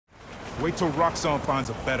Wait till Roxxon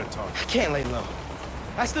finds a better target. I can't lay low.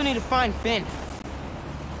 I still need to find Finn.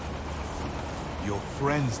 Your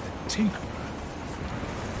friend's the Tinkerer.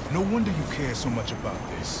 No wonder you care so much about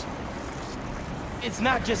this. It's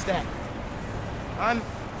not just that.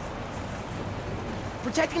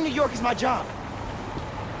 Protecting New York is my job.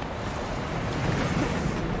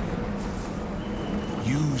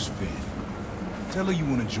 Use Finn. Tell her you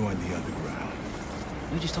want to join the underground.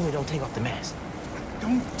 You just told me don't take off the mask.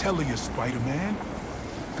 Don't tell her you're Spider-Man.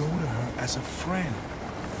 Go to her as a friend.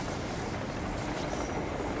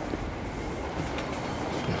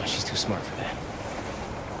 No, she's too smart for that.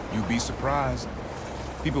 You'd be surprised.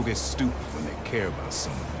 People get stupid when they care about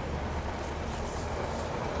someone.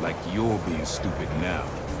 Like you're being stupid now.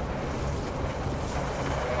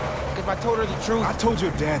 If I told her the truth... I told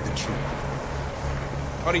your dad the truth.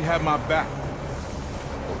 Thought he had my back.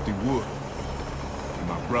 Hoped he would. And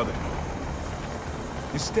my brother.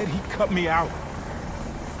 Instead, he cut me out.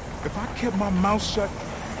 If I kept my mouth shut,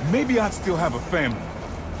 maybe I'd still have a family.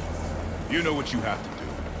 You know what you have to do.